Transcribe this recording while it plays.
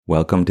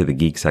Welcome to the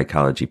Geek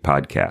Psychology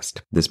Podcast.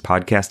 This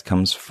podcast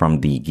comes from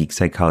the Geek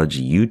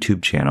Psychology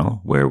YouTube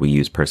channel, where we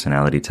use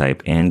personality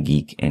type and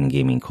geek and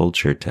gaming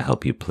culture to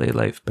help you play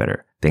life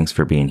better. Thanks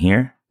for being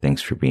here.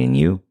 Thanks for being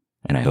you.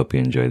 And I hope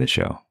you enjoy the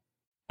show.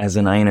 As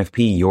an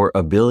INFP, your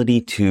ability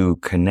to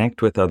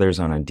connect with others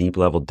on a deep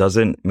level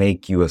doesn't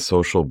make you a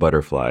social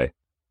butterfly,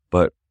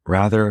 but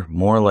rather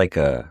more like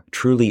a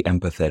truly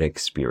empathetic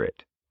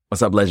spirit.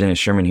 What's up, legend? It's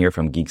Sherman here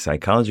from Geek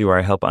Psychology, where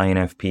I help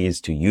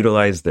INFPs to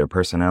utilize their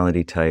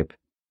personality type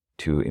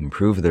to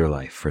improve their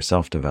life for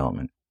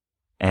self-development.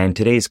 And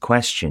today's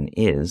question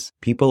is,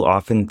 people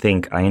often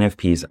think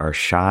INFPs are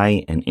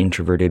shy and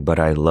introverted, but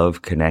I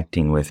love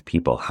connecting with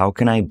people. How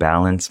can I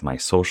balance my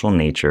social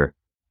nature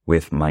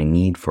with my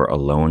need for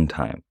alone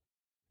time?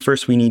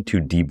 First, we need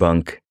to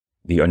debunk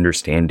the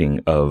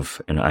understanding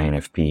of an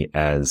INFP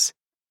as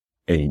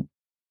a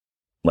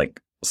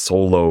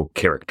solo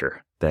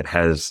character that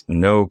has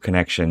no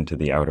connection to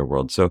the outer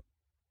world. So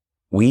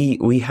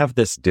we have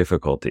this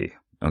difficulty,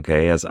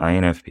 okay, as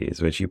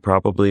INFPs, which you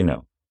probably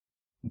know,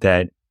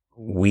 that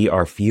we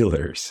are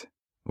feelers.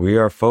 We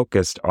are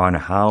focused on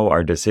how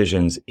our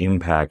decisions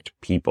impact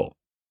people,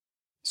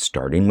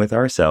 starting with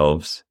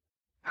ourselves.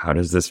 How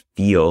does this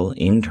feel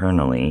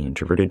internally,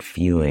 introverted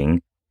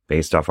feeling,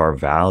 based off our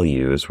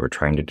values? We're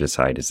trying to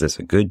decide, is this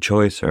a good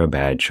choice or a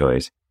bad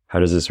choice? How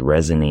does this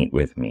resonate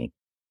with me?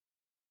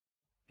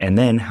 And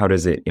then how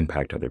does it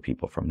impact other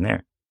people from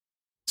there?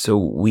 So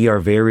we are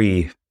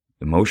very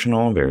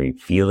emotional, very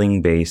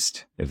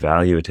feeling-based,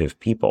 evaluative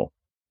people.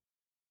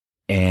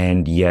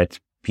 And yet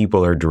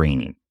people are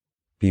draining.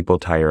 People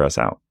tire us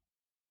out.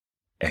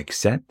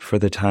 Except for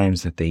the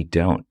times that they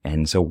don't.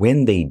 And so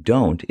when they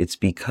don't, it's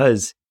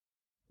because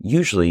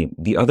usually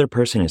the other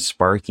person is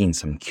sparking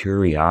some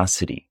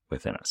curiosity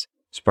within us.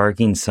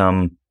 Sparking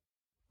some,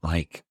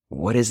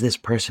 what is this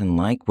person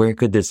like? Where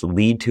could this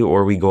lead to?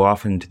 Or we go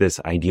off into this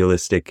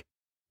idealistic,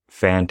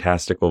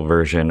 fantastical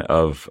version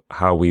of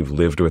how we've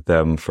lived with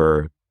them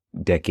for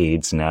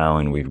decades now,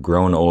 and we've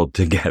grown old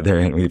together,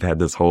 and we've had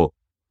this whole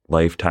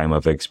lifetime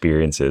of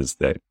experiences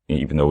that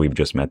even though we've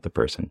just met the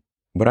person.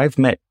 But I've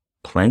met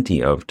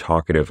plenty of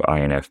talkative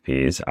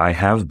INFPs. I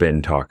have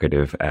been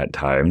talkative at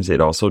times. It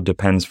also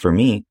depends for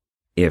me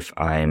if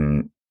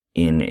I'm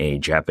in a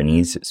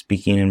Japanese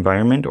speaking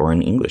environment or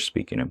an English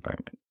speaking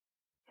environment.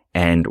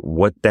 And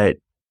what that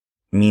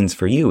means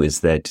for you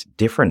is that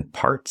different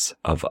parts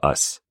of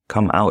us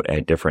come out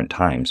at different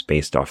times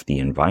based off the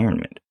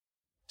environment.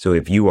 So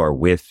if you are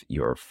with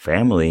your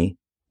family,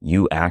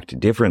 you act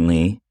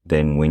differently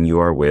than when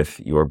you are with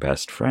your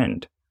best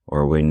friend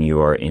or when you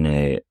are in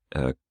a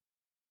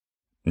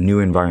new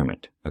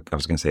environment. I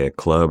was going to say a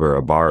club or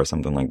a bar or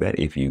something like that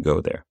if you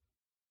go there.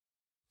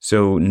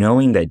 So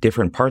knowing that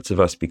different parts of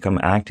us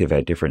become active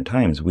at different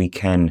times, we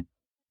can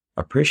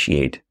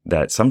appreciate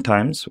that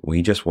sometimes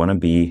we just want to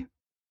be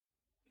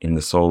in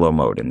the solo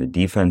mode, in the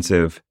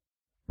defensive,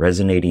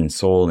 resonating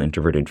soul,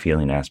 introverted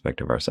feeling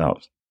aspect of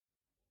ourselves.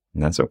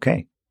 And that's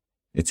okay.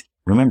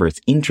 Remember, it's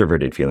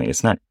introverted feeling.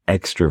 It's not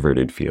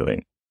extroverted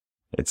feeling.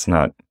 It's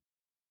not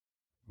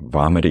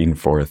vomiting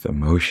forth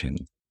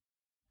emotions.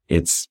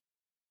 It's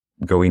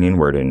going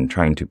inward and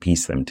trying to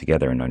piece them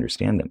together and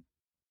understand them.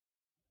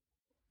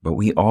 But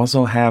we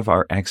also have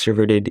our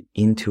extroverted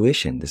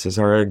intuition. This is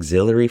our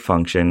auxiliary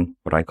function,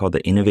 what I call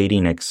the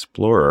innovating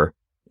explorer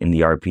in the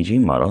RPG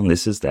model. And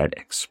this is that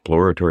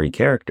exploratory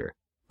character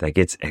that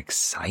gets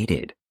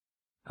excited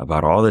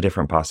about all the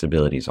different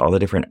possibilities, all the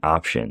different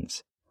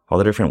options, all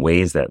the different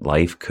ways that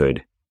life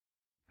could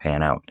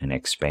pan out and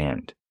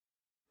expand.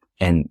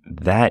 And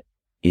that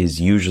is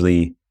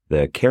usually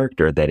the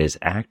character that is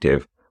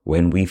active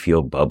when we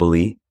feel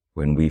bubbly,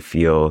 when we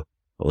feel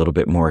a little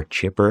bit more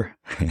chipper,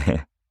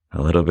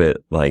 a little bit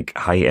like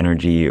high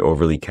energy,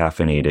 overly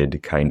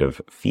caffeinated kind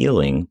of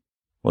feeling.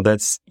 Well,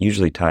 that's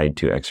usually tied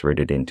to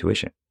extroverted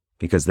intuition,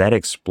 because that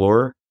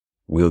explorer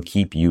will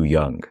keep you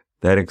young.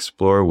 That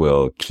explorer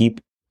will keep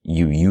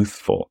you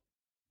youthful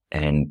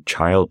and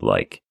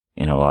childlike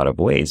in a lot of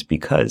ways,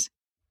 because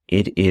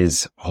it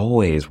is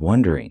always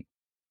wondering.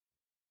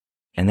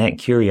 And that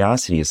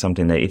curiosity is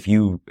something that if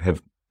you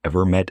have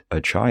ever met a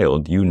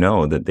child, you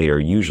know that they are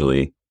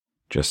usually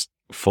just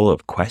full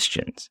of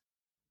questions.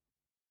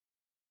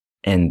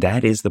 And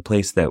that is the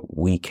place that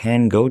we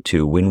can go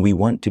to when we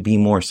want to be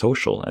more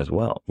social as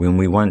well. When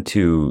we want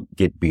to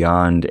get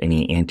beyond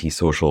any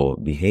antisocial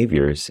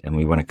behaviors and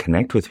we want to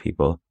connect with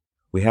people,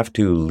 we have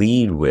to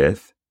lead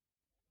with,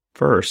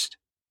 first,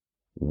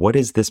 what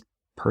is this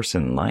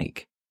person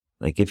like?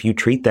 Like if you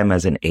treat them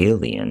as an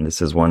alien,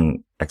 this is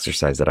one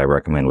exercise that I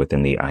recommend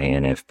within the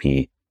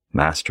INFP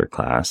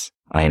masterclass,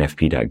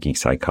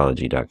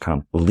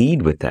 infp.geekpsychology.com.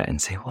 Lead with that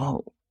and say,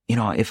 well,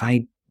 if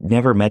I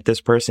never met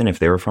this person, if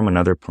they were from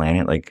another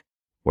planet,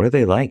 what are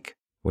they like?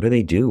 What do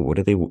they do? What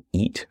do they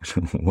eat?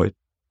 What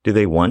do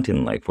they want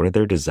in life? What are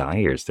their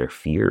desires, their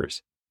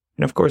fears?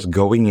 And of course,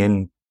 going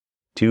in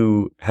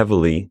too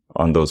heavily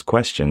on those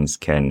questions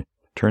can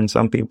turn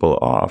some people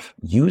off.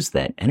 Use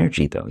that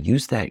energy though.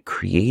 Use that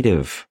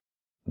creative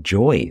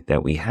joy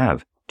that we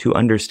have to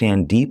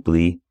understand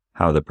deeply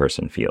how the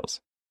person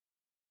feels.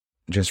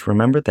 Just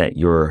remember that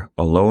your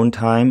alone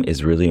time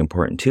is really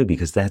important too,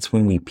 because that's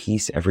when we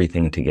piece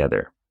everything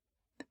together.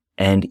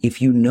 And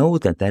if you know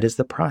that that is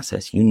the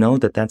process, you know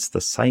that that's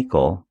the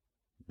cycle,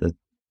 the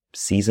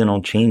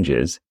seasonal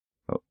changes,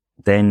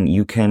 then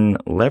you can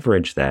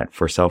leverage that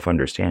for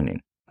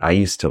self-understanding. I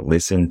used to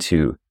listen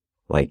to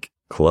like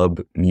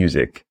club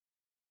music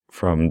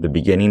from the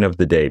beginning of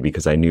the day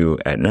because I knew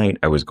at night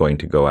I was going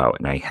to go out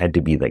and I had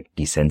to be like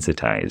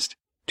desensitized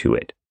to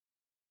it.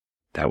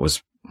 That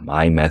was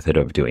my method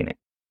of doing it.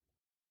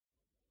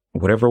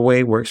 Whatever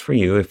way works for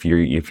you, if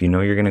you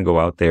know you're going to go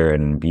out there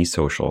and be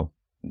social,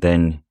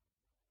 then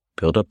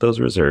build up those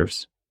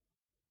reserves.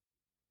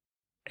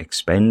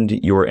 Expend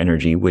your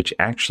energy, which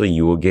actually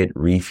you will get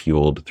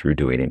refueled through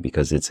doing it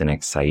because it's an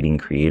exciting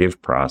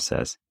creative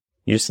process.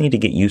 You just need to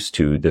get used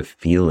to the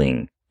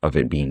feeling of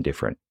it being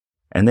different.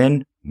 And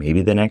then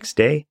maybe the next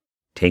day,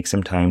 take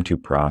some time to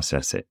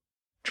process it.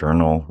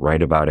 Journal,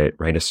 write about it,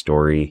 write a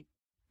story,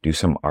 do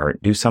some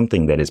art, do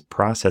something that is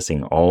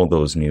processing all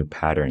those new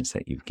patterns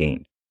that you've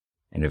gained.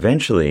 And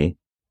eventually,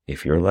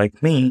 if you're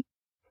like me,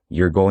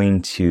 you're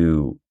going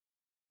to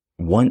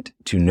want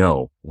to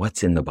know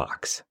what's in the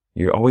box.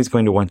 You're always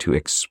going to want to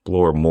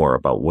explore more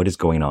about what is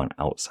going on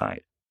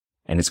outside.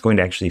 And it's going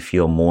to actually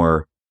feel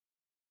more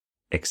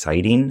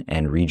exciting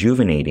and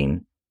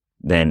rejuvenating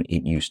than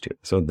it used to.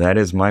 So that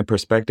is my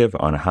perspective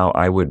on how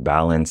I would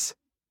balance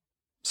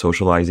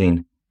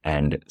socializing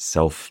and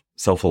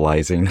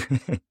self-alizing.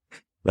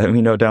 Let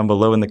me know down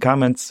below in the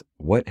comments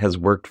what has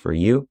worked for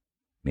you,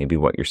 maybe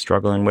what you're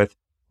struggling with.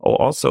 Oh,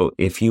 also,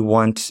 if you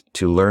want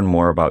to learn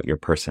more about your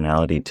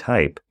personality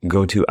type,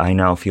 go to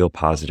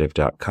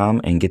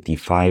inowfeelpositive.com and get the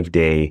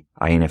 5-day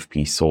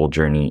INFP Soul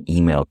Journey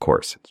email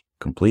course. It's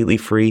completely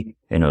free,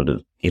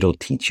 and it'll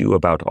teach you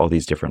about all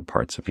these different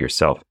parts of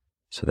yourself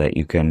so that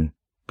you can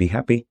be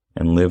happy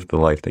and live the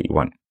life that you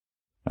want.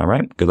 All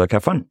right, good luck,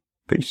 have fun.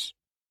 Peace.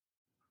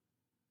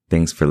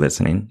 Thanks for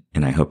listening,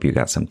 and I hope you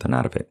got something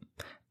out of it.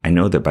 I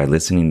know that by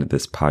listening to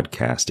this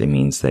podcast, it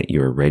means that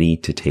you're ready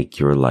to take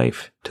your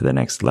life to the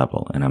next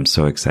level, and I'm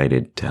so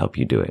excited to help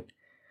you do it.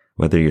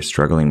 Whether you're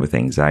struggling with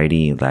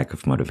anxiety, lack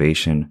of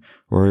motivation,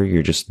 or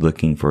you're just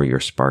looking for your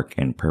spark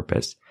and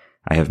purpose,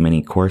 I have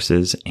many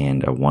courses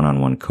and a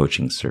one-on-one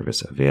coaching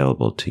service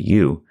available to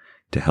you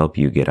to help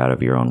you get out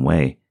of your own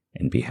way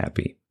and be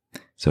happy.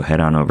 So head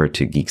on over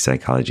to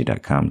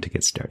geekpsychology.com to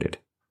get started.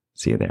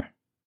 See you there.